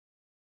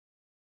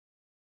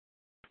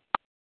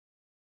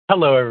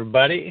Hello,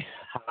 everybody.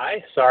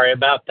 Hi. Sorry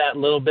about that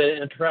little bit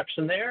of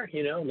interruption there.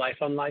 Life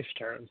on life's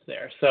terms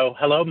there. So,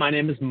 hello, my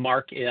name is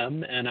Mark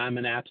M., and I'm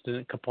an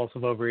abstinent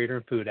compulsive overeater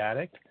and food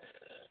addict.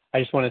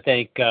 I just want to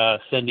thank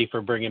Cindy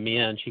for bringing me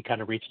in. She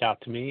kind of reached out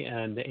to me,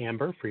 and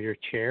Amber for your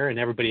chair, and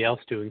everybody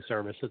else doing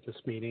service at this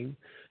meeting.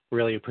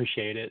 Really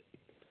appreciate it.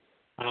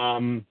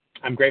 I'm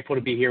grateful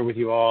to be here with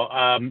you all.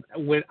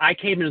 When I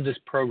came into this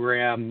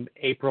program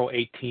April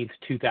 18th,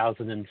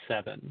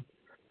 2007,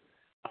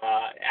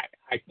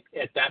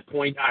 at that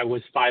point, I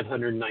was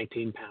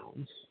 519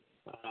 pounds.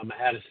 I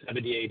had a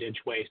 78-inch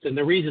waist. And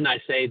the reason I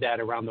say that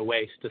around the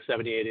waist, the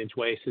 78-inch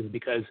waist, is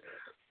because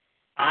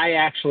I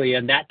actually,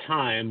 in that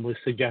time, was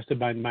suggested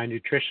by my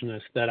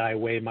nutritionist that I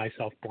weigh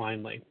myself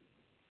blindly.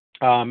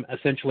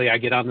 Essentially, I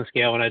get on the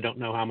scale and I don't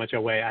know how much I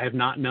weigh. I have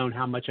not known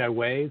how much I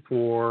weigh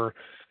for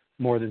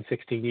more than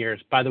 16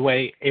 years. By the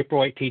way,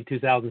 April 18,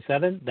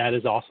 2007, that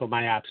is also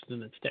my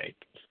abstinence date.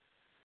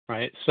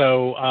 Right.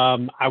 So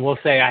I will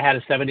say I had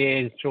a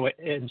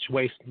 78-inch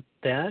waist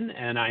then,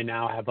 and I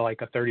now have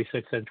like a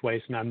 36-inch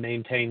waist, and I've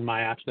maintained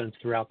my abstinence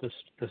throughout this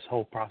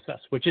whole process,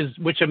 which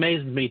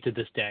amazes me to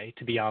this day,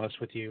 to be honest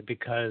with you,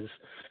 because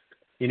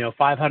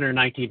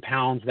 519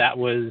 pounds, that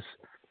was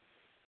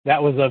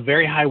a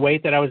very high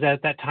weight that I was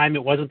at that time.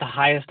 It wasn't the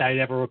highest I'd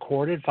ever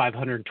recorded.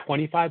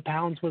 525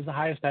 pounds was the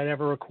highest I'd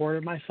ever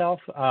recorded myself.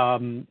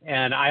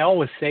 And I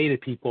always say to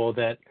people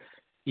that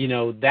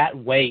that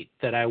weight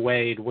that I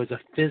weighed was a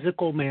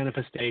physical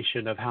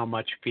manifestation of how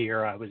much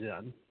fear I was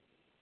in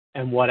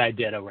and what I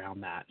did around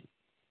that.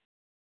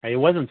 It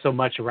wasn't so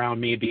much around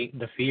me being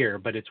the fear,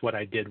 but it's what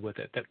I did with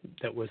it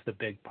that was the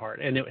big part.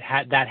 And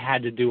that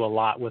had to do a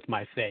lot with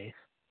my faith,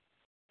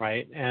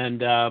 right?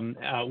 And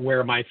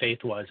where my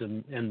faith was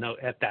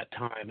at that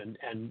time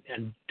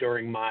and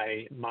during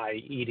my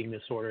eating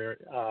disorder.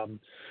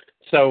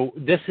 So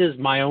this is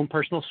my own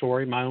personal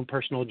story, my own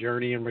personal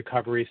journey and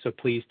recovery. So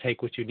please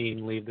take what you need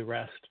and leave the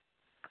rest.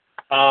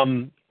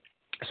 So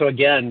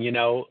again,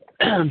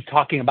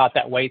 talking about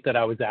that weight that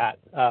I was at,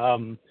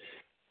 I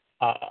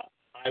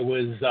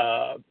always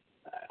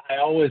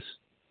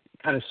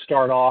kind of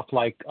start off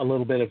like a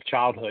little bit of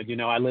childhood.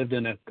 I lived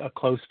in a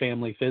close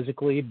family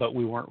physically, but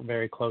we weren't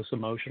very close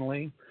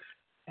emotionally.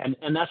 And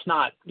that's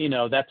not,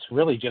 that's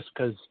really just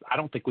because I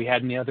don't think we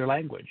had any other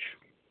language.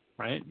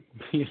 Right.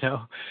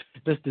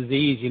 This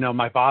disease,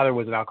 my father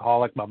was an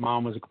alcoholic. My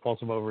mom was a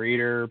compulsive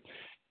overeater.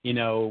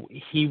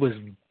 He was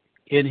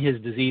in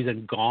his disease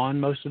and gone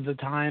most of the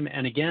time.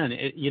 And again,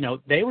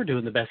 they were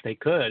doing the best they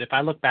could. If I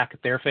look back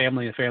at their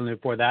family and the family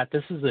before that,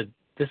 this is a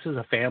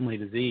family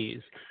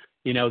disease.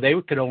 They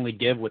could only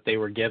give what they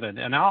were given.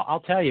 And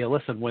I'll tell you,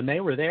 listen, when they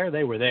were there,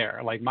 they were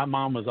there. Like my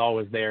mom was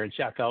always there and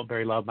I felt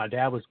very loved. My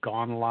dad was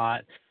gone a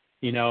lot.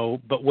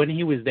 But when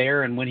he was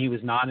there and when he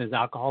was not in his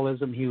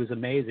alcoholism, he was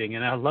amazing.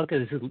 And I look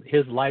at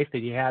his life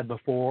that he had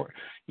before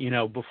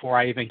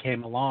I even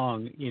came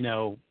along,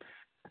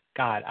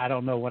 God, I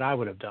don't know what I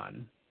would have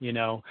done,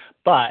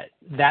 But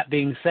that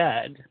being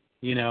said,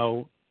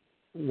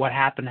 what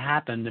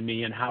happened to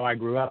me and how I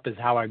grew up is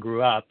how I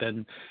grew up.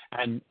 And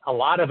a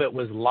lot of it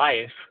was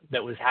life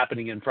that was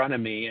happening in front of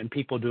me and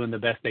people doing the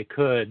best they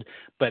could.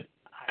 But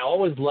I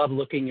always love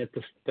looking at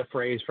the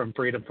phrase from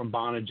Freedom from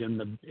Bondage in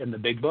the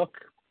big book,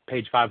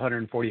 page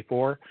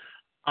 544,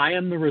 I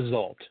am the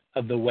result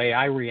of the way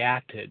I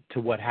reacted to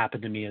what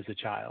happened to me as a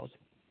child,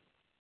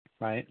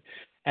 right?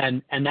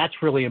 And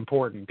that's really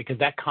important because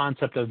that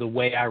concept of the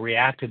way I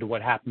reacted to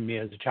what happened to me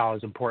as a child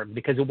is important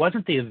because it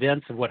wasn't the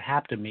events of what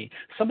happened to me.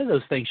 Some of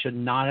those things should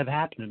not have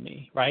happened to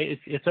me, right?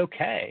 It's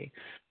okay,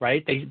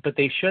 right? But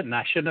they shouldn't.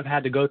 I shouldn't have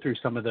had to go through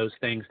some of those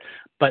things.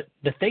 But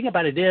the thing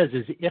about it is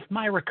if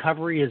my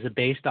recovery is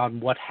based on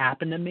what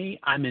happened to me,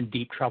 I'm in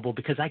deep trouble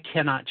because I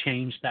cannot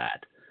change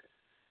that.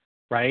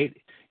 Right?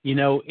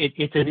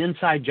 It's an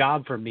inside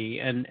job for me.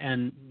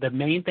 And the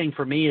main thing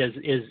for me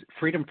is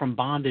freedom from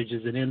bondage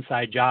is an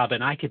inside job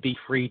and I could be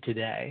free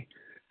today,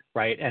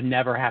 right? And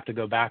never have to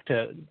go back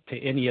to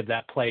any of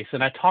that place.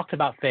 And I talked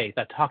about faith.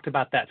 I talked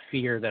about that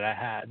fear that I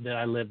had, that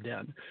I lived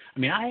in. I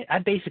mean, I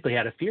basically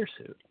had a fear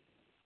suit.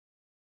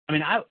 I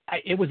mean,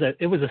 it was a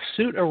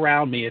suit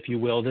around me, if you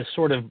will, this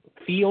sort of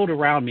field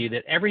around me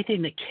that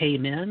everything that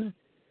came in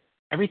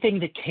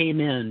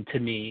to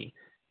me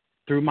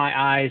through my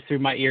eyes, through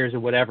my ears,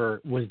 or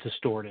whatever, was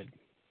distorted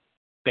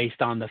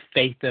based on the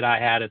faith that I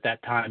had at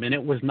that time. And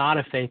it was not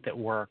a faith that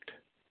worked.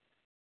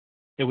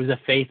 It was a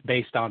faith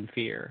based on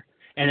fear.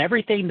 And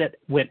everything that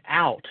went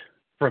out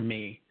from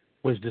me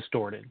was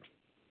distorted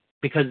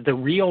because the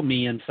real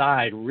me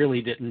inside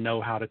really didn't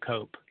know how to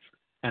cope.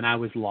 And I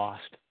was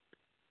lost.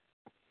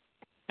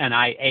 And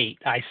I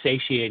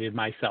satiated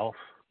myself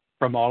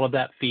from all of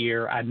that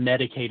fear. I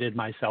medicated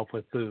myself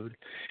with food.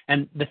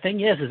 And the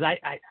thing is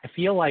I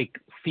feel like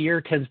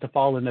fear tends to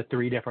fall into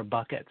three different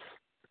buckets.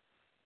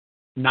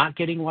 Not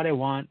getting what I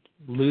want,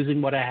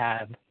 losing what I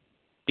have,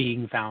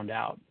 being found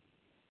out.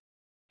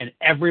 And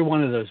every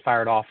one of those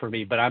fired off for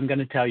me. But I'm going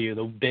to tell you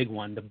the big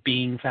one, the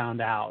being found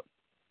out,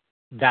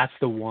 that's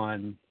the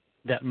one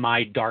that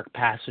my dark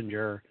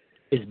passenger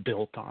is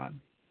built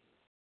on.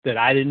 that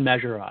I didn't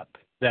measure up,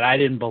 that I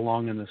didn't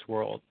belong in this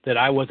world, that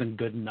I wasn't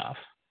good enough.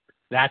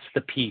 That's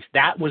the piece.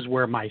 That was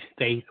where my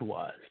faith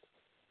was.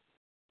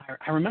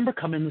 I remember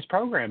coming in this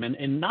program,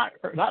 and not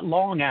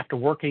long after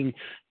working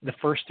the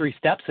first 3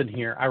 steps in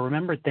here, I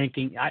remember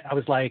thinking, I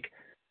was like,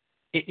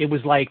 it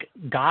was like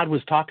God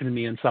was talking to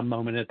me in some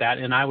moment at that,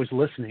 and I was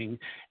listening,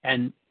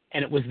 and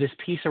it was this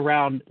piece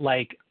around,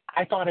 like,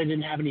 I thought I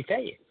didn't have any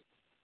faith,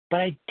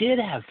 but I did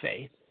have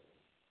faith.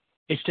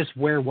 It's just,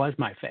 where was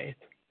my faith?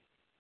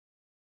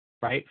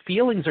 Right?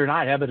 Feelings are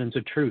not evidence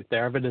of truth.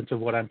 They're evidence of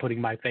what I'm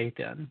putting my faith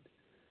in.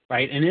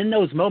 Right? And in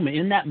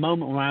that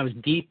moment when I was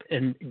deep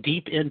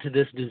into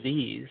this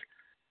disease,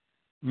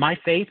 my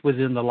faith was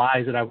in the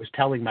lies that I was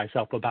telling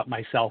myself about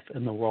myself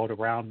and the world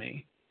around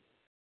me.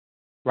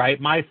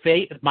 Right? My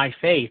faith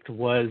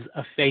was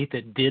a faith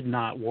that did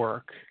not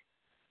work.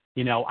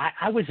 You know,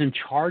 I was in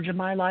charge of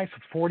my life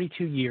for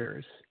 42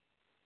 years,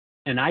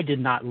 and I did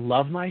not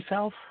love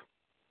myself.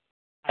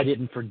 I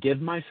didn't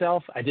forgive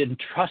myself. I didn't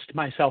trust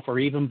myself or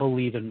even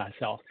believe in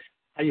myself.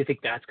 How do you think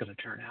that's going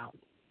to turn out?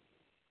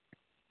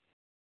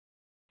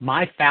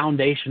 My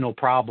foundational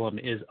problem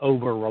is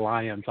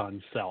over-reliance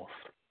on self.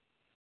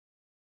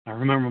 I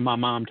remember my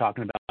mom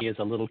talking about me as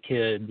a little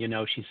kid. You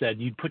know, she said,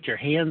 you'd put your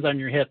hands on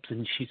your hips,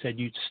 and she said,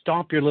 you'd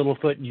stomp your little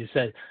foot, and you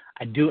said,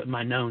 I do it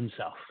my known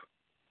self.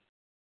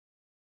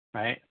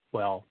 Right?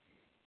 Well,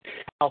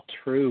 how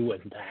true was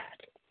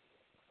that?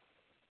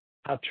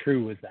 How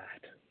true was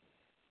that?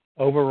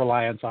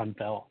 Over-reliance on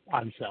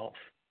self.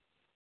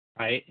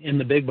 Right? In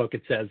the big book,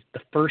 it says,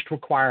 the first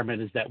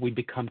requirement is that we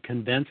become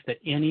convinced that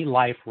any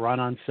life run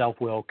on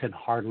self-will can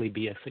hardly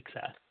be a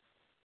success.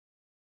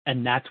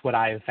 And that's what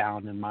I have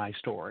found in my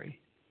story.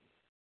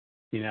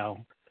 You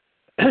know,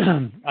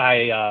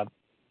 I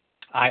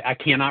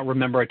cannot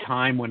remember a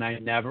time when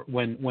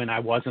I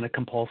wasn't a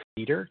compulsive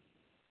eater,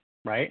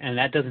 right? And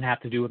that doesn't have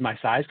to do with my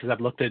size, because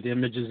I've looked at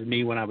images of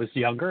me when I was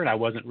younger, and I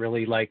wasn't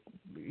really like,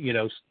 you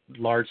know,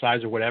 large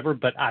size or whatever,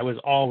 but I was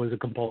always a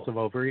compulsive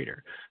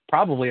overeater.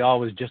 Probably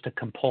always just a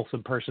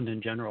compulsive person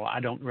in general. I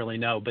don't really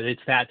know, but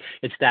it's that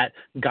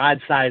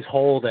God-sized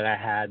hole that I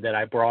had that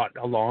I brought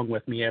along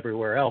with me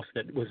everywhere else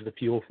that was the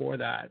fuel for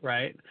that,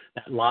 right?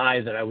 That lie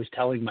that I was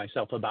telling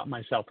myself about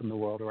myself and the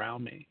world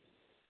around me,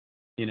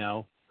 you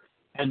know?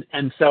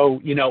 And so,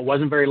 you know, it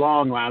wasn't very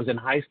long when I was in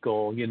high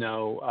school,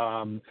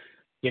 and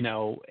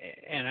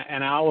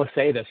I always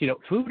say this, you know,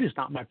 food is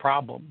not my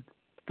problem.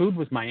 Food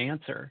was my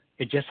answer.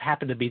 It just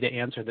happened to be the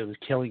answer that was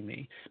killing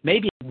me.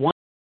 Maybe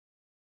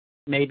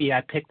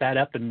I picked that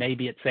up and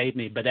maybe it saved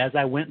me. But as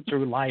I went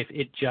through life,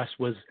 it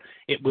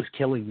was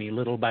killing me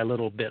little by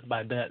little, bit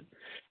by bit.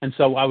 And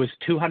so I was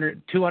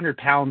 200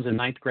 pounds in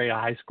 9th grade of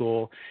high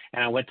school,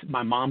 and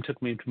my mom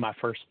took me to my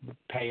first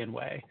pay-and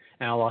weigh,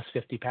 and I lost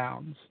 50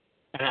 pounds.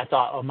 And I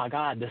thought, oh my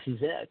God, this is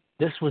it.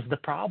 This was the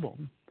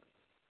problem.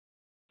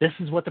 This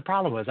is what the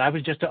problem was. I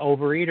was just an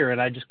overeater, and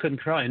I just couldn't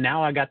control it. And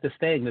now I got this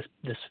thing,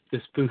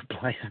 this food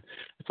plan.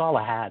 That's all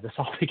I had. That's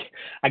all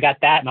I got,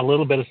 that and a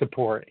little bit of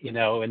support, you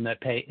know, in that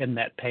pay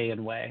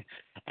and weigh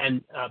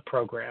and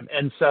program.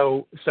 And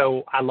so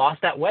I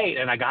lost that weight,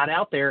 and I got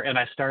out there, and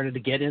I started to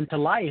get into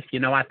life. You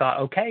know, I thought,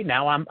 okay,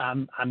 now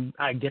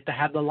I get to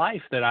have the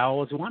life that I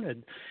always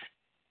wanted.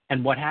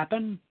 And what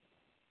happened?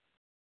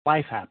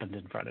 Life happened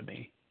in front of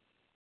me.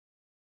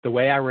 The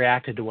way I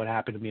reacted to what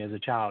happened to me as a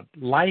child,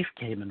 life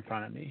came in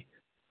front of me,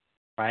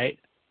 right?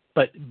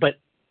 But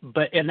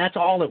and that's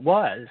all it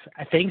was.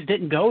 Things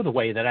didn't go the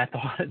way that I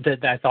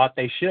thought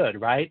they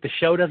should, right? The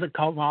show doesn't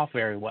come off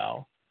very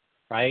well,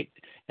 right?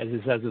 As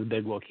it says in the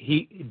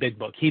big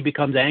book, he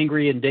becomes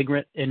angry,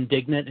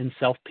 indignant, and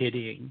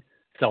self-pitying.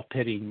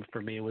 Self-pitying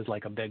for me was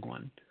like a big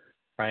one,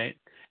 right?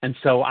 And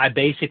so I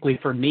basically,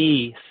 for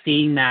me,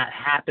 seeing that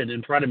happen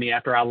in front of me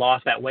after I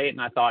lost that weight,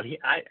 and I thought,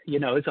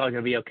 it's all going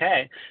to be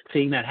okay.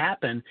 Seeing that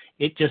happen,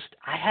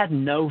 I had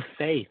no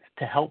faith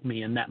to help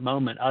me in that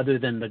moment other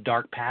than the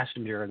dark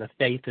passenger, the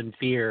faith and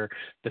fear,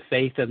 the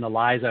faith in the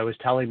lies I was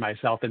telling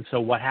myself. And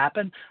so what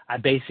happened? I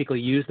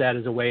basically used that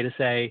as a way to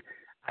say,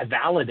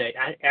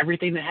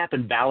 everything that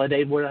happened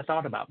validated what I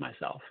thought about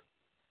myself.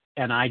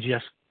 And I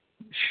just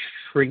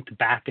shrinked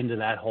back into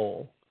that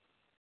hole.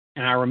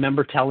 And I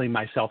remember telling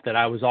myself that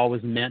I was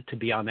always meant to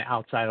be on the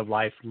outside of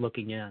life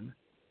looking in.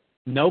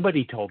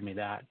 Nobody told me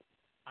that.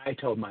 I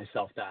told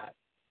myself that.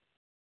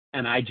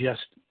 And I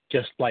just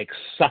like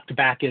sucked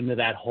back into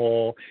that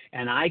hole,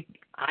 and I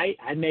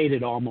made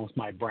it almost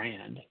my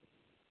brand,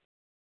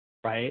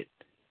 right?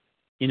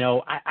 You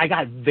know, I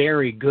got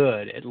very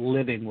good at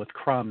living with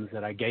crumbs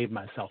that I gave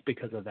myself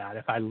because of that,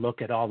 if I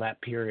look at all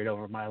that period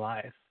over my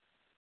life.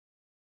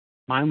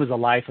 Mine was a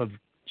life of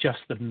just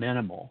the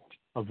minimal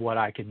of what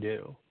I could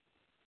do.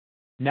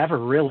 Never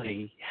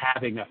really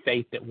having a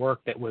faith that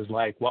worked that was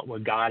like, what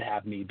would God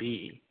have me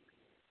be,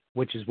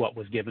 which is what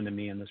was given to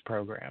me in this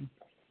program.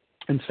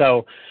 And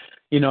so,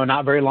 you know,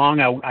 not very long,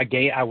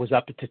 I was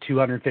up to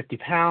 250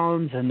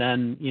 pounds, and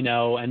then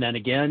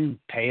again,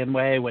 pay and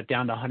weigh, went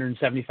down to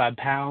 175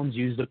 pounds,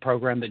 used a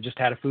program that just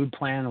had a food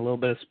plan, a little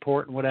bit of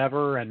support and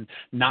whatever, and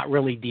not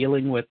really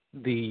dealing with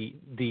the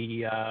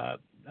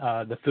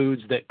the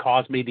foods that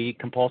cause me to eat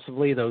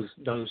compulsively,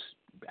 those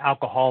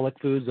alcoholic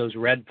foods, those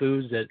red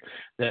foods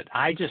that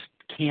I just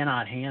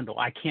cannot handle.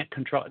 I can't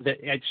control. That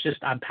it's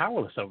just I'm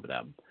powerless over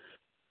them.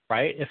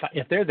 Right?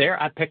 If they're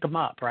there, I pick them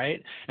up.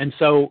 Right? And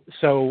so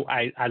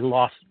I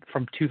lost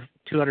from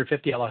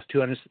 250. I lost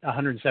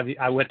 170.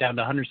 I went down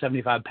to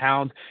 175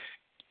 pounds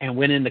and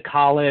went into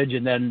college,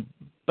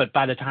 but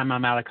by the time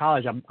I'm out of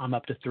college, I'm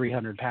up to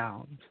 300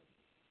 pounds.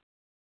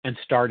 And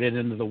started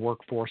into the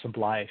workforce of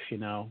life,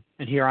 and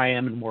here I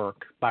am in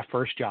work, my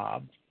first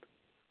job,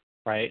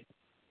 right?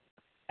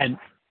 And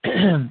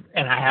and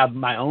I have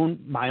my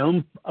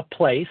own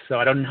place, so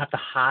I don't have to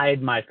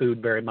hide my food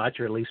very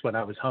much, or at least when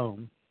I was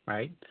home,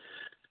 right?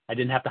 I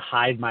didn't have to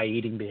hide my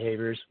eating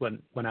behaviors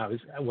when I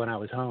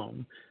was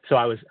home. So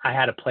I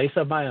had a place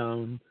of my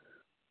own,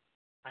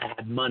 I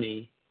had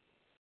money,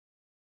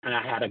 and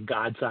I had a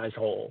God-sized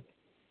hole.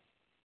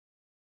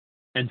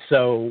 And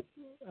so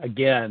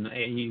again,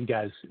 you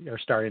guys are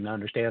starting to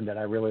understand that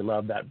I really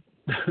love that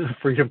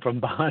freedom from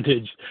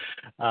bondage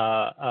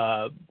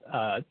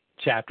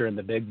chapter in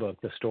the big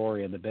book, the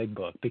story in the big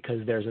book,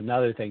 because there's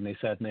another thing they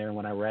said in there, and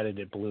when I read it,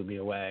 it blew me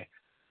away.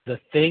 The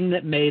thing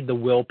that made the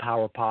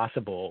willpower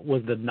possible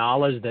was the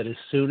knowledge that as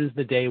soon as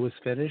the day was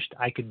finished,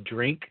 I could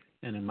drink,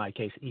 and in my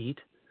case, eat,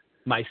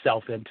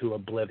 myself into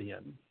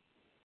oblivion.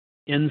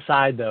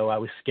 Inside, though, I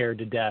was scared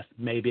to death.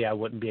 Maybe I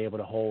wouldn't be able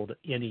to hold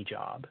any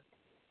job.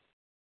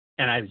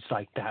 And I was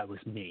like, that was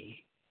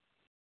me.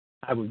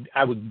 I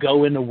would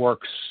go into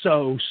work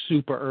so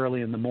super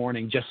early in the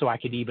morning just so I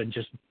could even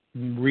just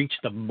reach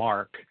the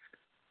mark,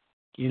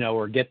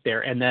 or get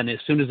there. And then as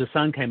soon as the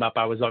sun came up,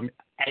 I was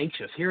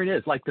anxious. Here it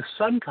is. Like the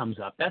sun comes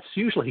up. That's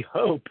usually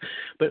hope.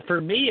 But for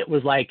me, it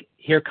was like,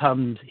 here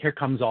comes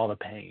all the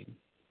pain.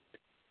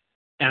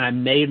 And I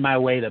made my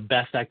way the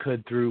best I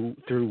could through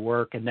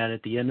work. And then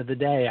at the end of the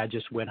day, I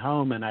just went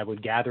home and I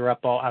would gather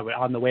up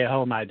on the way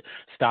home, I'd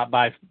stop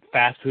by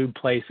fast food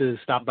places,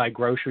 stop by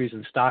groceries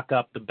and stock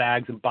up the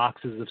bags and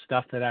boxes of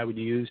stuff that I would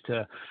use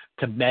to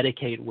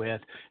medicate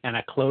with. And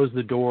I closed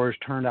the doors,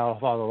 turned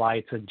off all the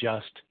lights, and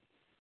just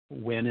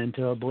went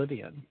into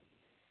oblivion.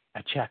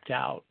 I checked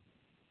out.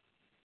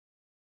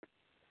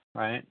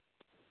 Right?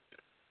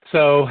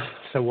 So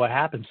what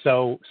happened?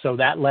 So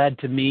that led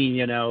to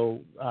me, it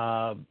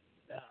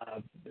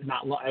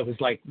was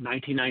like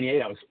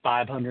 1998. I was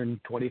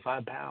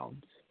 525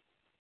 pounds.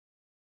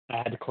 I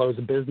had to close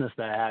a business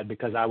that I had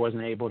because I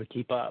wasn't able to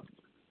keep up.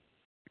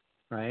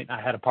 Right? I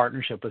had a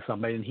partnership with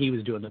somebody, and he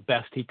was doing the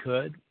best he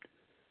could,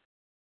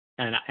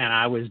 and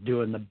I was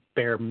doing the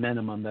bare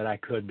minimum that I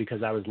could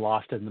because I was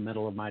lost in the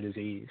middle of my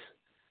disease.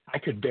 I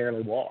could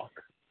barely walk.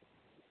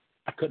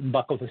 I couldn't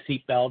buckle the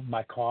seatbelt in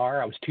my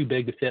car. I was too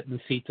big to fit in the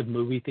seats of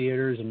movie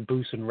theaters and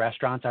booths and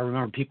restaurants. I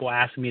remember people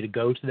asking me to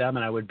go to them,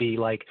 and I would be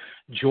like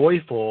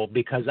joyful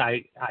because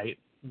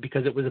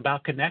because it was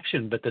about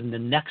connection. But then the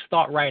next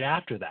thought right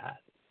after that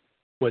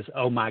was,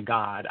 oh my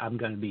God, I'm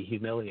going to be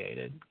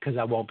humiliated because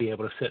I won't be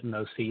able to sit in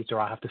those seats, or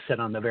I'll have to sit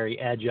on the very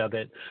edge of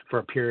it for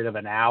a period of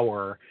an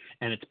hour,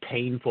 and it's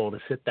painful to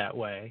sit that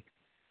way.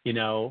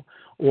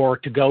 Or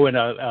to go in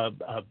a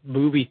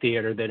movie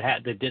theater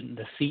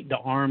the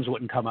arms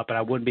wouldn't come up and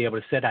I wouldn't be able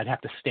to sit. I'd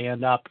have to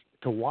stand up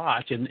to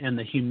watch. And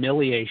the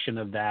humiliation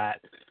of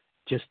that,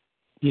 just,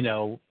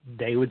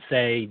 they would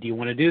say, do you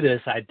want to do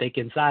this? I'd think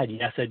inside,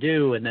 yes, I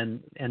do. And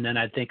then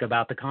I'd think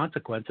about the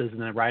consequences.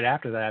 And then right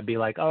after that, I'd be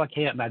like, oh, I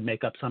can't. And I'd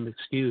make up some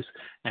excuse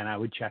and I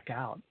would check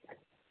out.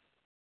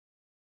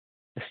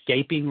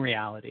 Escaping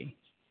reality,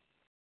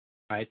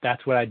 right?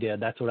 That's what I did.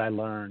 That's what I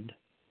learned.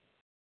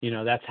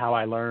 That's how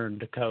I learned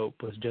to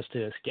cope, was just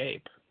to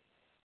escape.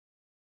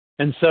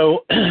 And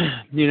so,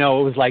 it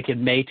was like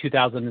in May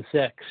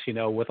 2006,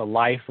 with a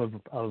life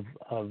of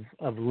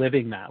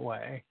living that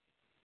way.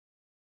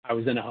 I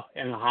was in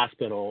a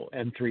hospital,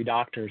 and 3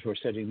 doctors were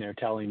sitting there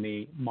telling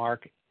me,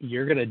 Mark,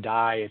 you're going to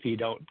die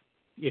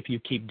if you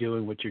keep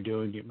doing what you're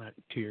doing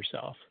to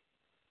yourself.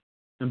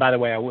 And by the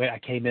way, I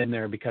came in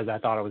there because I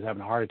thought I was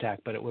having a heart attack,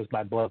 but it was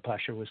my blood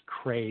pressure was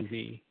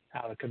crazy,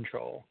 out of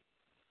control.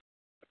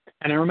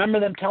 And I remember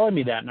them telling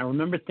me that, and I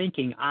remember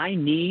thinking, I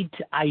need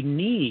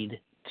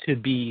to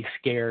be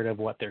scared of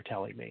what they're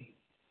telling me.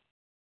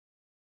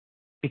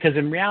 Because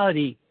in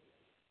reality,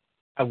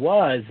 I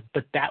was,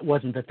 but that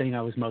wasn't the thing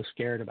I was most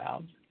scared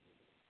about.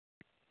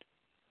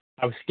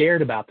 I was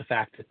scared about the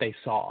fact that they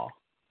saw,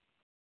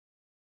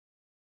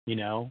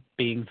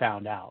 being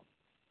found out.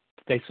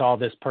 They saw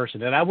this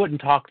person. And I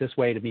wouldn't talk this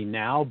way to me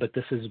now, but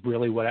this is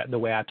really the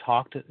way I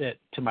talked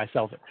to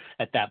myself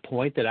at that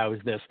point, that I was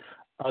this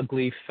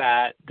ugly,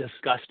 fat,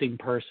 disgusting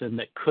person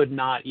that could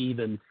not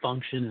even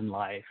function in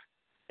life,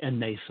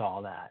 and they saw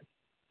that.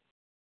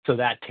 So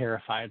that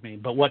terrified me.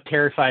 But what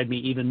terrified me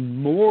even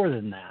more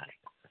than that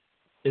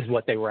is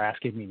what they were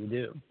asking me to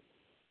do,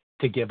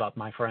 to give up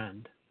my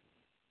friend,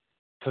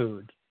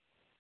 food,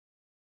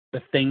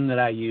 the thing that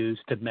I use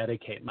to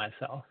medicate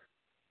myself.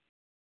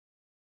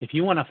 If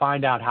you want to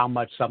find out how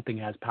much something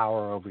has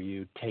power over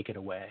you, take it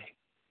away.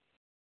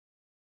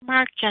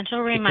 Mark, gentle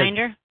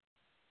reminder.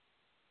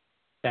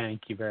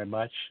 Thank you very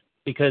much.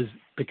 because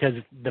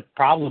the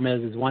problem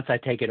is once I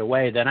take it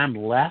away, then I'm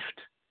left.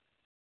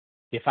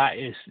 If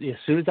as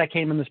soon as I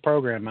came in this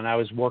program and I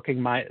was working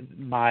my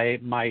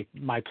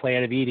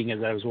plan of eating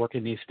as I was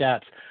working these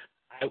steps,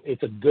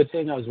 it's a good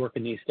thing I was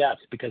working these steps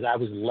because I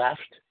was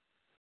left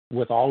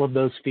with all of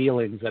those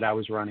feelings that I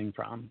was running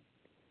from.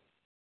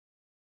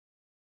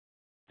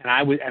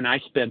 And I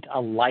spent a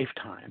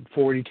lifetime,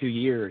 42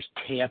 years,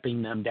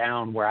 tamping them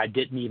down where I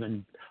didn't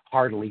even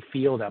hardly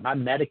feel them. I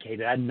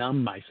medicated, I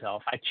numbed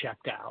myself, I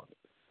checked out.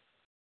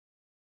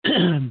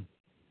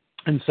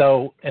 And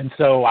so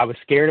I was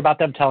scared about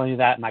them telling me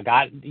that, and I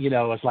got,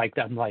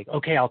 I'm like,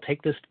 okay, I'll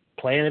take this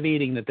plan of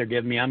eating that they're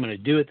giving me. I'm going to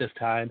do it this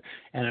time.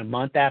 And a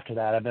month after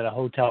that, I'm in a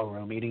hotel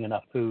room eating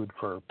enough food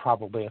for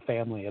probably a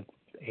family of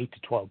 8 to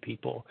 12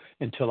 people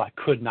until I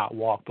could not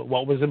walk. But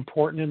what was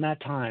important in that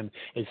time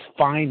is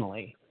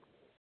finally,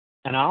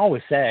 and I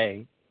always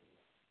say,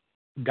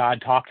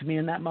 God talked to me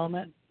in that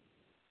moment.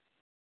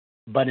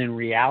 But in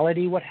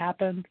reality, what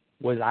happened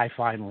was I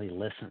finally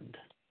listened.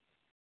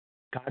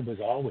 God was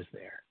always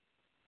there.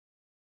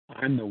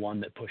 I'm the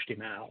one that pushed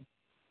him out,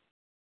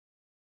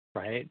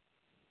 right?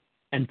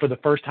 And for the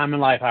first time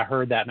in life, I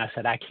heard that, and I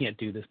said, I can't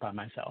do this by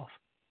myself.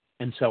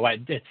 And so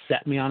it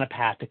set me on a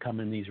path to come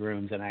in these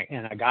rooms, and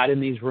I got in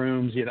these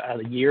rooms,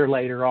 a year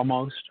later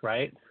almost,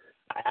 right?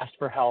 I asked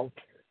for help,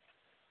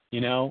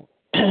 and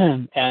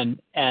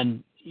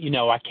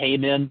I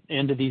came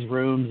into these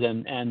rooms,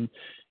 and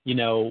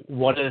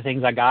one of the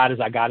things I got is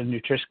I got a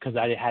nutrition because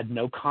I had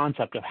no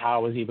concept of how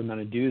I was even going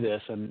to do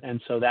this,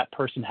 and so that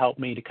person helped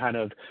me to kind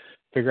of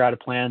figure out a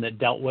plan that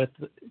dealt with,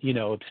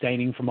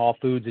 abstaining from all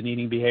foods and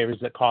eating behaviors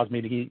that caused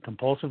me to eat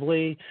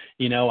compulsively.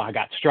 I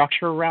got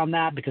structure around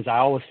that because I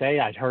always say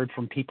I'd heard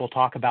from people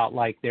talk about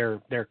like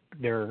their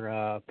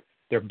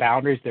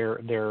boundaries,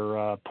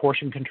 their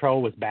portion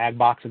control with bag,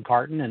 box, and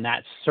carton, and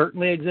that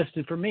certainly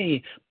existed for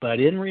me.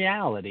 But in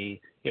reality,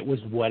 it was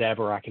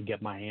whatever I could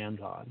get my hands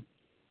on.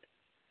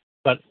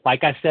 But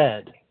like I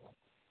said,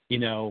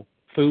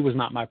 food was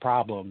not my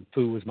problem.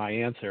 Food was my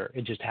answer.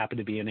 It just happened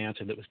to be an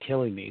answer that was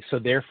killing me. So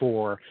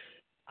therefore,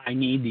 I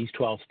need these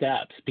 12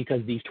 steps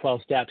because these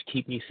 12 steps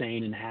keep me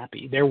sane and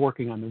happy. They're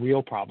working on the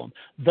real problem.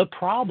 The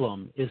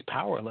problem is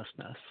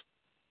powerlessness.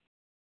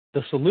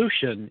 The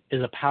solution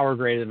is a power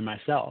greater than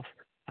myself.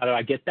 How do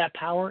I get that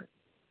power?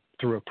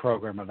 Through a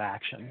program of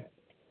action.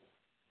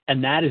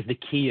 And that is the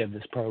key of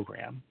this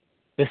program.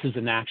 This is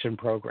an action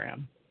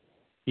program.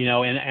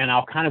 And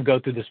I'll kind of go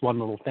through this one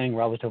little thing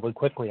relatively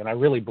quickly, and I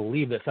really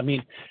believe this. I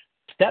mean,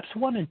 steps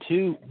 1 and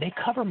 2, they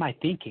cover my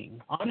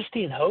thinking.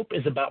 Honesty and hope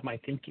is about my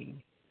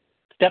thinking.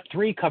 Step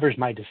 3 covers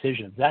my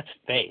decisions. That's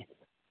faith.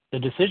 The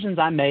decisions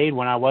I made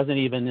when I wasn't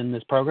even in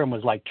this program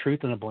was like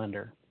truth in a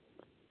blender.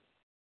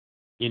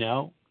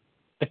 The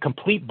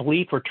complete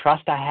belief or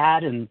trust I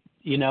had in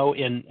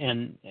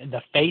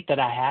the faith that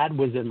I had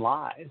was in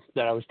lies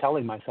that I was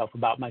telling myself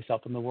about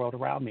myself and the world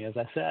around me, as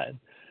I said.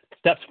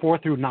 Steps 4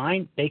 through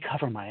 9, they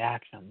cover my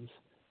actions.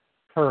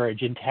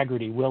 Courage,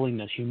 integrity,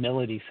 willingness,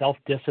 humility,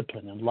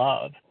 self-discipline, and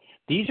love.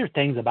 These are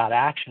things about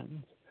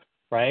actions,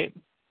 right?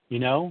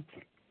 And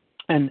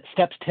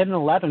steps 10 and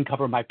 11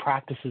 cover my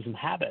practices and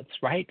habits,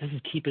 right? This is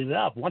keeping it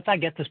up. Once I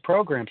get this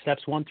program,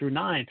 steps 1 through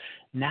 9,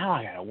 now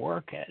I got to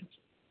work it.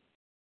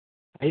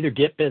 I either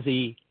get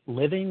busy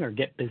living or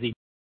get busy.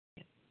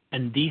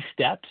 And these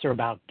steps are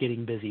about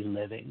getting busy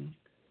living,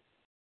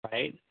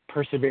 right?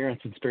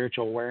 Perseverance and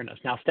spiritual awareness.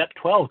 Now, step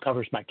 12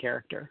 covers my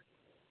character,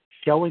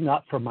 showing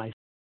up for myself,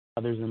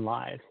 others, and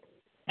lives.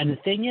 And the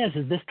thing is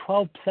this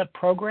 12-step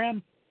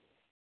program,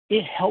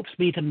 it helps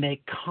me to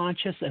make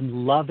conscious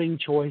and loving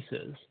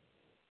choices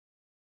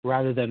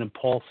rather than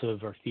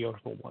impulsive or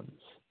fearful ones.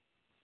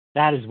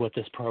 That is what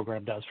this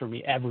program does for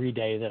me every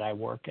day that I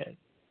work it,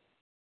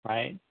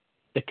 right?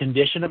 The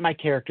condition of my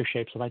character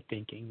shapes my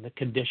thinking. The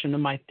condition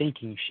of my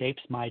thinking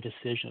shapes my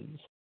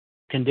decisions.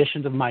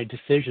 Conditions of my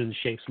decisions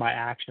shapes my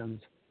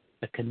actions.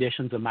 The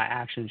conditions of my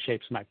actions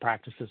shapes my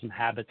practices and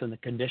habits, and the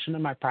condition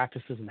of my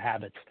practices and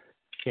habits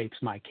shapes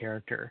my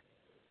character.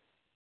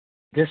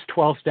 This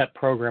 12-step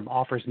program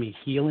offers me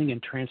healing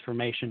and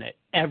transformation at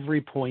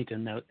every point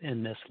in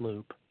this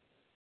loop.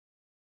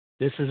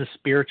 This is a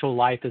spiritual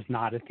life, is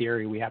not a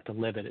theory. We have to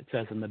live it, it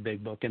says in the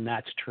big book, and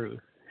that's truth.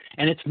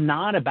 And it's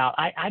not about,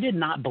 I did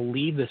not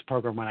believe this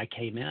program when I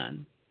came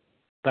in.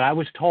 But I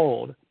was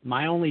told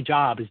my only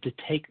job is to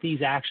take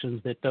these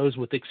actions that those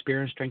with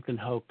experience, strength, and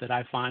hope that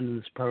I find in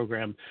this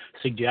program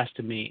suggest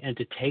to me, and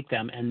to take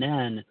them and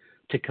then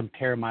to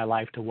compare my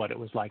life to what it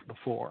was like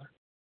before.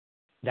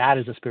 That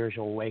is a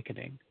spiritual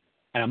awakening.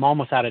 And I'm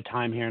almost out of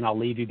time here, and I'll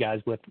leave you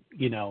guys with,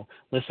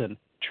 listen,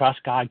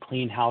 trust God,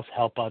 clean house,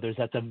 help others.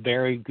 That's a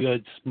very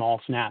good small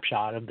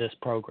snapshot of this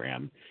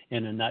program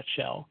in a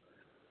nutshell.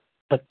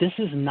 But this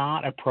is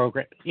not a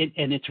program,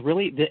 and it's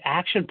really the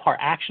action part.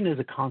 Action is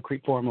a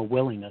concrete form of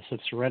willingness, of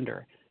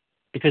surrender,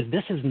 because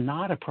this is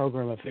not a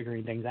program of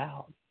figuring things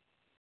out.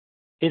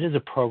 It is a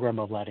program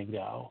of letting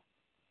go.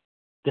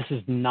 This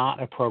is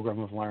not a program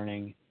of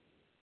learning.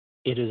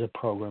 It is a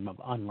program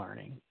of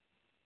unlearning.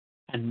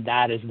 And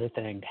that is the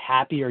thing.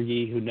 Happy are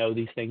ye who know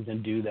these things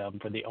and do them,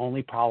 for the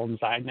only problems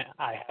I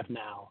have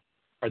now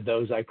are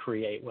those I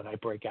create when I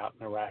break out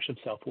in a rash of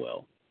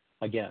self-will.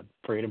 Again,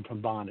 freedom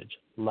from bondage.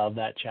 Love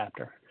that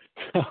chapter.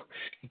 So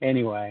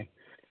anyway,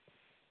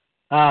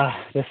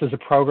 this is a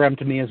program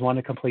to me as one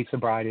to complete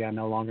sobriety. I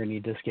no longer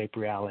need to escape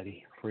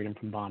reality. Freedom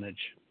from bondage.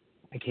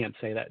 I can't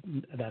say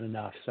that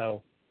enough.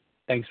 So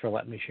thanks for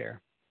letting me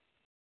share.